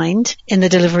very kind in the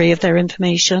delivery of their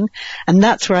information, and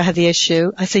that's where I have the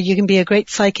issue. I say you can be a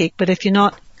great psychic, but if you're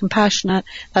not compassionate,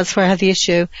 that's where I have the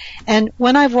issue. And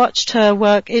when I've watched her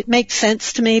work, it makes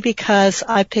sense to me because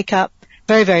I pick up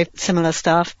very, very similar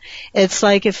stuff. It's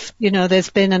like if, there's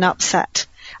been an upset.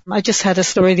 I just had a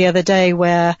story the other day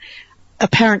where a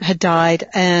parent had died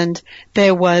and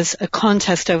there was a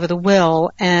contest over the will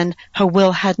and her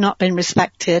will had not been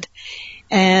respected.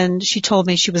 And she told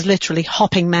me she was literally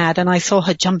hopping mad, and I saw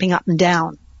her jumping up and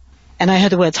down. And I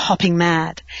heard the words hopping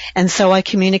mad. And so I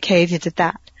communicated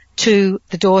that to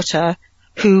the daughter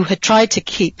who had tried to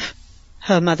keep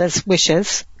her mother's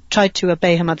wishes, tried to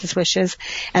obey her mother's wishes.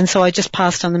 And so I just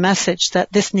passed on the message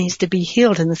that this needs to be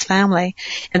healed in this family.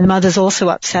 And the mother's also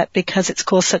upset because it's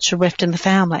caused such a rift in the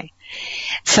family.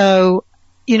 So,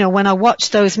 when I watch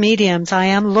those mediums, I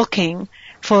am looking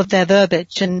for their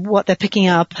verbiage and what they're picking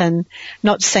up, and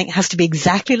not saying it has to be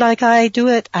exactly like I do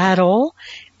it at all,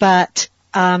 but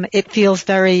it feels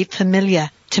very familiar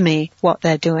to me what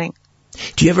they're doing.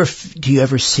 Do you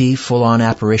ever see full-on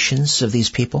apparitions of these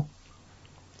people?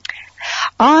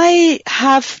 I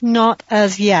have not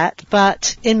as yet,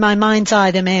 but in my mind's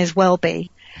eye there may as well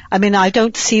be. I mean, I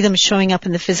don't see them showing up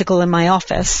in the physical in my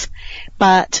office,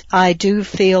 but I do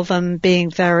feel them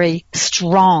being very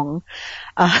strong.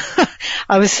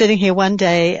 I was sitting here one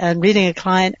day and reading a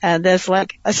client, and there's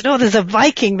a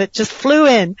Viking that just flew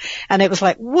in, and it was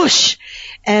like whoosh,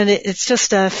 and it's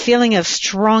just a feeling of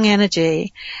strong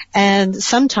energy. And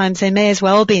sometimes they may as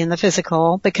well be in the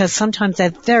physical, because sometimes they're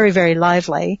very, very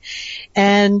lively.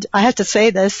 And I have to say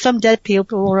this, some dead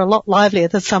people are a lot livelier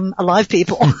than some alive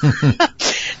people.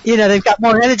 They've got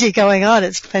more energy going on.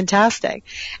 It's fantastic.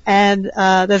 And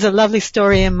there's a lovely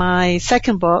story in my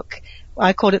second book.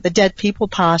 I called it the Dead People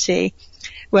Party,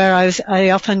 where I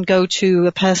often go to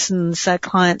a person's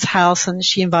client's house, and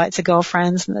she invites her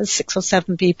girlfriends, and there's 6 or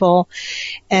 7 people,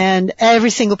 and every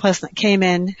single person that came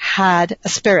in had a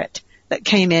spirit that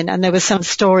came in, and there was some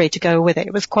story to go with it.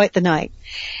 It was quite the night.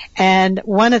 And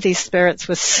one of these spirits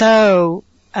was so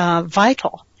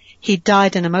vital. He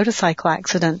died in a motorcycle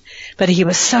accident, but he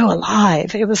was so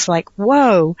alive. It was like,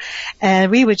 whoa.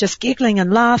 And we were just giggling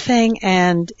and laughing,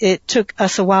 and it took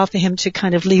us a while for him to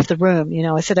kind of leave the room.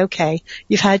 I said, okay,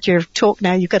 you've had your talk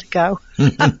now, you've got to go.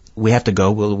 We have to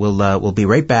go. We'll be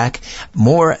right back.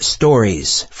 More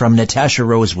stories from Natasha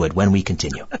Rosewood when we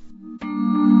continue.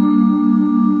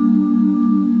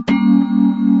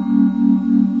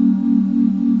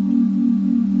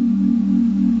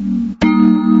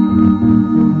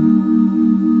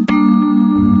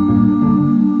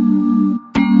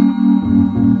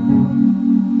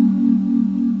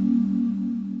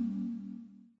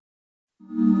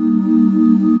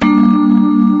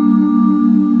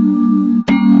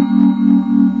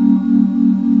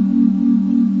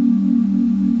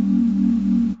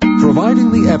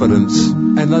 Providing the evidence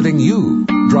and letting you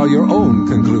draw your own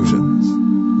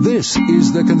conclusions. This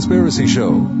is The Conspiracy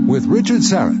Show with Richard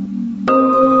Serra.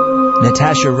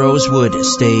 Natasha Rosewood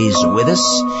stays with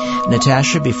us.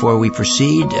 Natasha, before we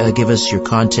proceed, give us your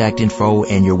contact info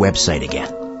and your website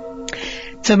again.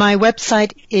 So my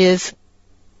website is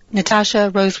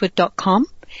natasharosewood.com.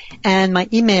 And my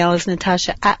email is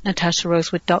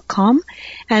natasha@natasharosewood.com.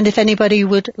 And if anybody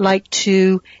would like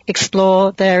to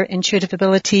explore their intuitive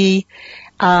ability,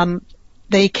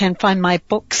 they can find my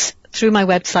books through my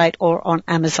website or on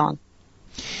Amazon.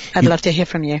 I'd love to hear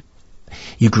from you.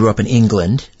 You grew up in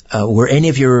England. Were any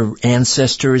of your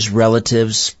ancestors,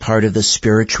 relatives, part of the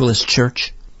spiritualist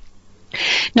church?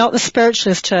 Not the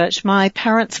spiritualist church. My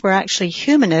parents were actually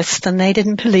humanists, and they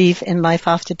didn't believe in life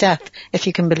after death, if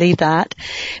you can believe that.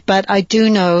 But I do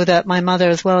know that my mother,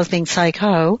 as well as being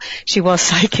psycho, she was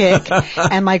psychic,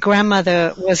 and my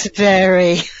grandmother was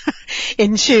very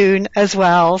in tune as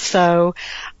well. So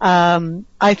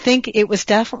I think it was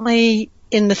definitely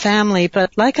in the family.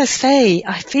 But like I say,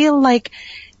 I feel like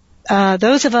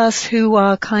those of us who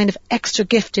are kind of extra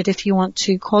gifted, if you want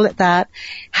to call it that,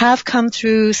 have come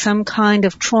through some kind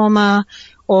of trauma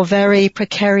or very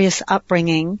precarious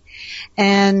upbringing.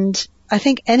 And I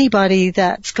think anybody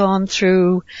that's gone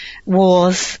through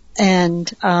wars and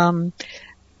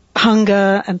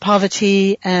hunger and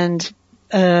poverty and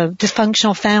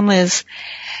dysfunctional families,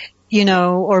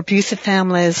 or abusive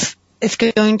families, is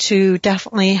going to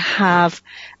definitely have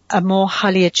a more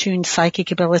highly attuned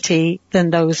psychic ability than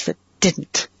those that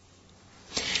didn't.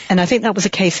 And I think that was a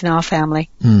case in our family.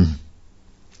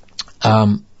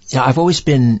 I've always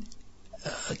been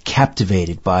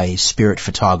captivated by spirit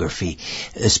photography,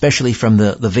 especially from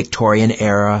the Victorian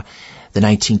era. the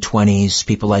 1920s,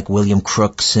 people like William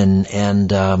Crookes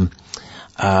and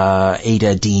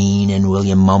Ada Dean and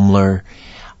William Mumler.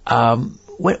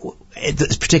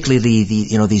 Particularly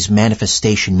these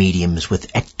manifestation mediums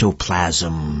with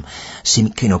ectoplasm,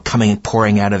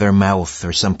 pouring out of their mouth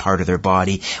or some part of their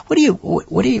body.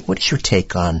 What is your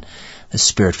take on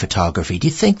spirit photography? Do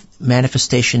you think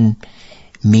manifestation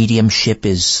mediumship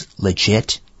is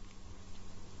legit?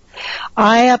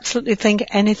 I absolutely think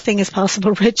anything is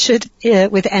possible, Richard,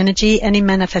 with energy, any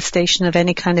manifestation of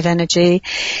any kind of energy.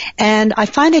 And I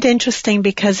find it interesting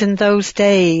because in those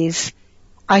days,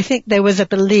 I think there was a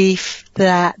belief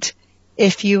that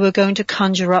if you were going to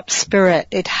conjure up spirit,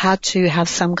 it had to have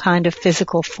some kind of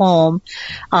physical form,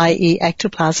 i.e.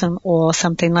 ectoplasm or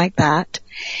something like that.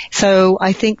 So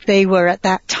I think they were at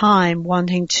that time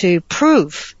wanting to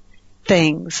prove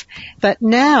things. But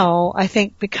now I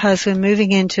think because we're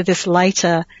moving into this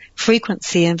lighter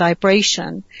frequency and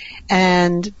vibration,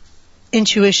 and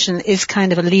intuition is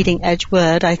kind of a leading edge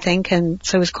word, I think, and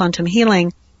so is quantum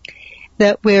healing,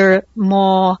 that we're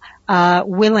more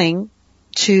willing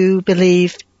to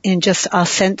believe in just our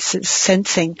senses,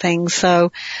 sensing things.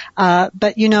 So,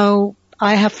 but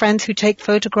I have friends who take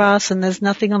photographs and there's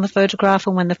nothing on the photograph,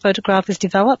 and when the photograph is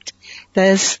developed,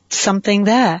 there's something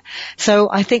there. So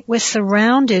I think we're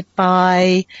surrounded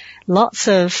by lots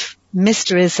of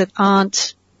mysteries that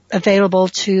aren't available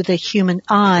to the human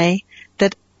eye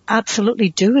that absolutely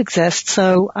do exist.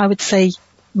 So I would say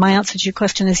my answer to your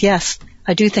question is yes,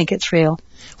 I do think it's real.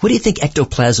 What do you think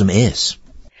ectoplasm is?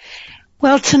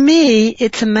 Well, to me,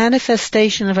 it's a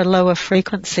manifestation of a lower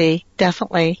frequency,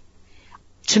 definitely.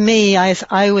 To me, I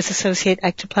always associate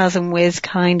ectoplasm with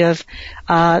kind of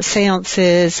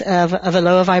seances of a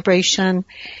lower vibration.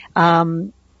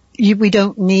 We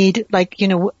don't need,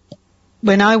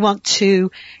 when I want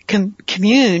to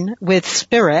commune with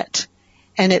spirit,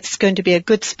 and it's going to be a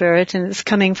good spirit, and it's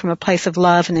coming from a place of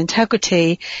love and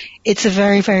integrity, it's a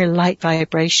very, very light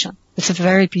vibration. It's a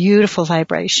very beautiful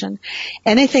vibration.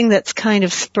 Anything that's kind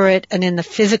of spirit and in the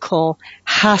physical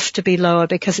has to be lower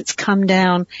because it's come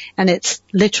down and it's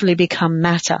literally become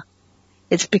matter.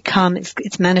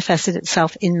 It's manifested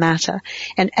itself in matter.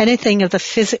 And anything in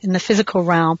the physical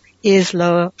realm is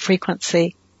lower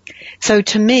frequency. So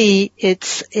to me,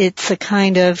 it's a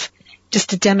kind of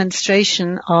just a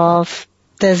demonstration of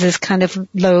there's this kind of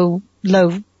low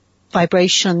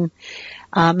vibration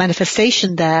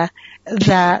manifestation there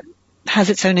that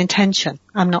has its own intention.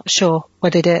 I'm not sure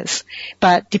what it is,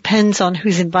 but depends on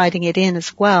who's inviting it in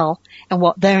as well and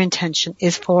what their intention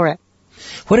is for it.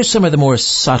 What are some of the more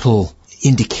subtle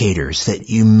indicators that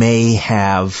you may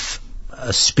have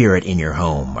a spirit in your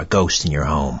home, a ghost in your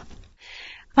home?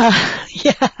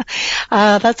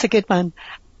 That's a good one.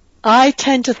 I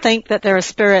tend to think that there are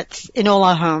spirits in all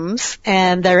our homes,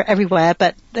 and they're everywhere,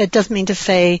 but it doesn't mean to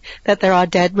say that there are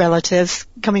dead relatives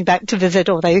coming back to visit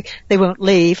or they won't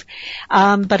leave.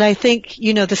 But I think,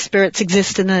 the spirits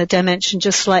exist in a dimension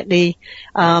just slightly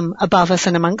above us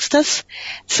and amongst us.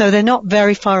 So they're not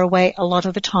very far away a lot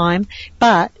of the time.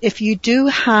 But if you do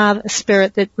have a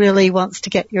spirit that really wants to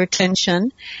get your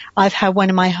attention, I've had one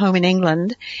in my home in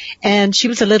England, and she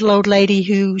was a little old lady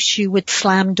who she would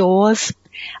slam doors.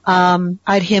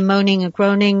 I'd hear moaning and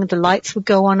groaning. The lights would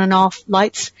go on and off.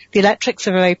 The electrics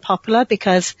are very popular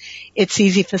because it's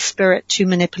easy for spirit to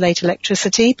manipulate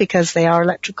electricity because they are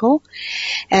electrical.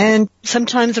 And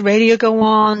sometimes the radio go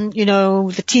on,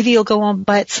 the TV will go on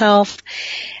by itself.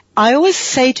 I always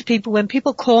say to people, when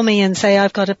people call me and say,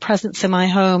 I've got a presence in my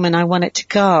home and I want it to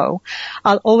go,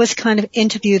 I'll always kind of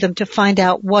interview them to find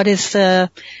out what is the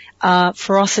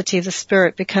ferocity of the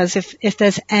spirit, because if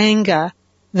there's anger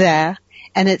there,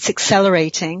 and it's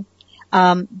accelerating,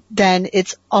 then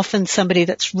it's often somebody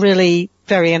that's really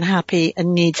very unhappy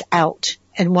and needs out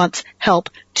and wants help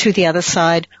to the other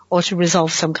side or to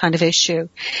resolve some kind of issue.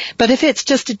 But if it's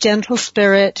just a gentle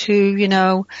spirit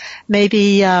who,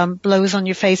 maybe blows on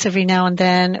your face every now and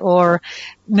then or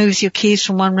moves your keys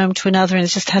from one room to another and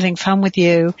is just having fun with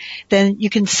you, then you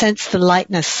can sense the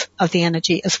lightness of the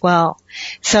energy as well.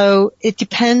 So it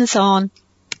depends on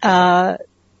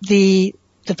the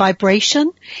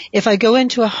vibration. If I go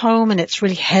into a home and it's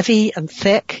really heavy and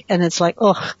thick and it's like,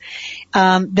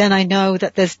 then I know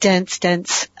that there's dense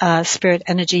spirit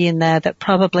energy in there that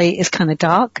probably is kind of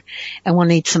dark and will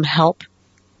need some help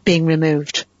being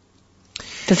removed.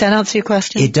 Does that answer your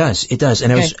question? It does.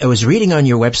 And okay. I was reading on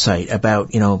your website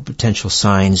about, potential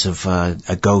signs of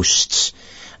a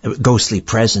ghostly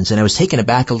presence, and I was taken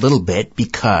aback a little bit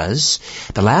because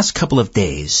the last couple of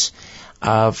days,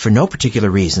 for no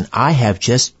particular reason, I have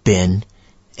just been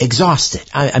exhausted.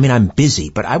 I mean, I'm busy,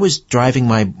 but I was driving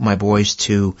my boys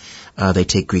to, they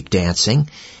take Greek dancing.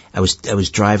 I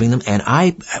was driving them, and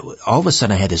all of a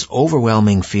sudden I had this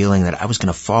overwhelming feeling that I was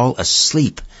going to fall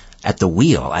asleep at the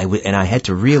wheel. And I had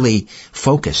to really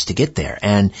focus to get there.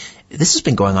 And this has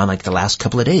been going on like the last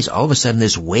couple of days. All of a sudden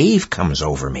this wave comes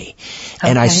over me. Okay.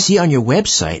 And I see on your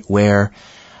website where,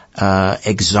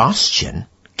 exhaustion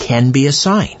can be a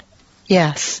sign.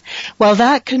 Yes. Well,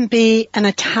 that can be an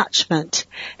attachment.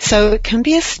 So it can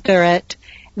be a spirit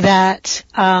that,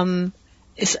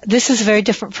 this is very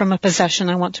different from a possession.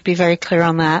 I want to be very clear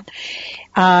on that.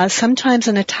 Sometimes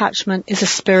an attachment is a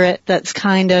spirit that's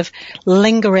kind of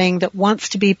lingering, that wants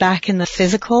to be back in the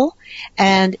physical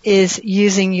and is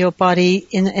using your body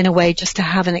in a way just to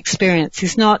have an experience.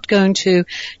 He's not going to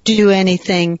do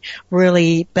anything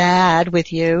really bad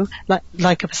with you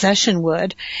like a possession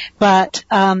would, but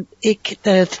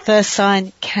the first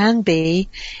sign can be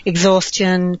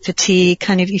exhaustion, fatigue,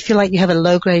 kind of you feel like you have a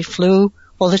low-grade flu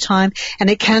all the time, and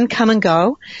it can come and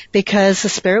go because the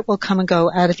spirit will come and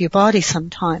go out of your body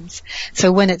sometimes.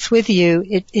 So when it's with you,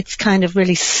 it's kind of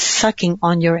really sucking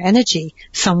on your energy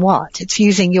somewhat. It's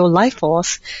using your life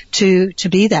force to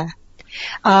be there.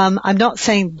 I'm not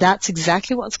saying that's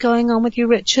exactly what's going on with you,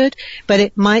 Richard, but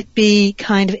it might be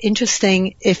kind of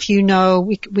interesting if you know,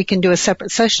 we can do a separate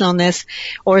session on this,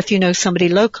 or if you know somebody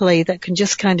locally that can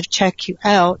just kind of check you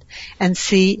out and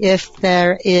see if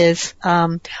there is,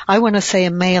 I want to say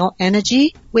a male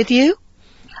energy with you.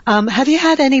 Have you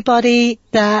had anybody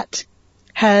that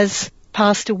has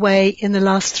passed away in the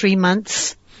last 3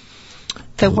 months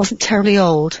that wasn't terribly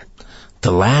old?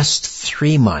 The last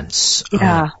 3 months.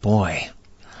 Yeah. Oh, boy.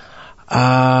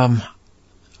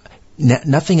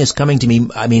 Nothing is coming to me.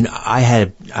 I mean, I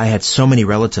had so many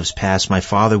relatives pass. My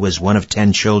father was one of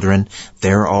 10 children.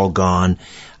 They're all gone.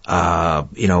 I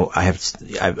have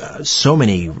so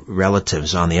many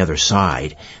relatives on the other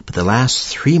side. But the last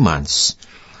 3 months.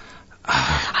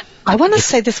 I want to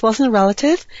say this wasn't a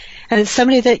relative, and it's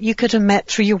somebody that you could have met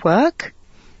through your work.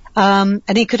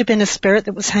 And he could have been a spirit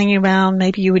that was hanging around.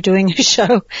 Maybe you were doing a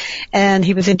show and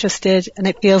he was interested, and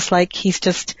it feels like he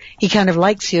kind of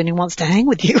likes you and he wants to hang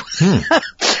with you.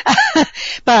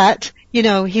 But,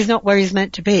 he's not where he's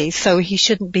meant to be, so he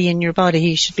shouldn't be in your body.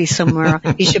 He should be somewhere.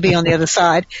 He should be on the other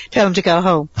side. Tell him to go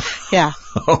home. Yeah.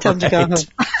 Tell him to go home.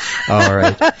 All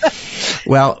right.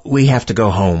 Well, we have to go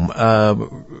home.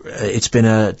 It's been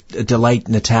a delight,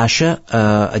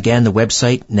 Natasha. Again, the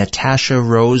website,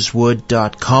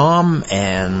 natasharosewood.com,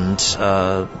 and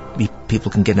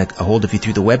people can get a hold of you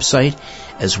through the website,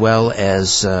 as well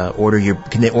as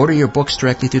can they order your books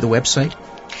directly through the website?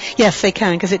 Yes, they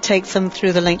can, because it takes them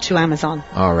through the link to Amazon.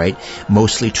 All right.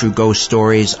 Mostly True Ghost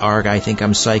Stories, ARG, I Think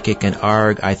I'm Psychic, and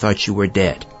ARG, I Thought You Were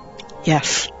Dead.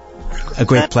 Yes. A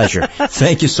great pleasure.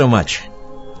 Thank you so much.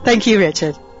 Thank you,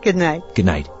 Richard. Good night. Good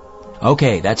night.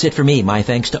 Okay, that's it for me. My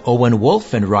thanks to Owen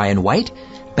Wolf and Ryan White.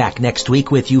 Back next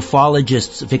week with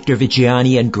ufologists Victor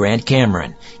Vigiani and Grant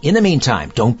Cameron. In the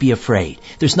meantime, don't be afraid.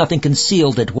 There's nothing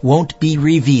concealed that won't be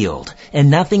revealed,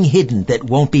 and nothing hidden that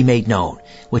won't be made known.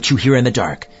 What you hear in the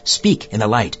dark, speak in the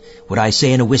light. What I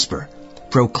say in a whisper,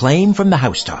 proclaim from the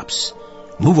housetops.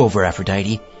 Move over,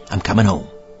 Aphrodite. I'm coming home.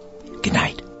 Good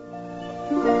night.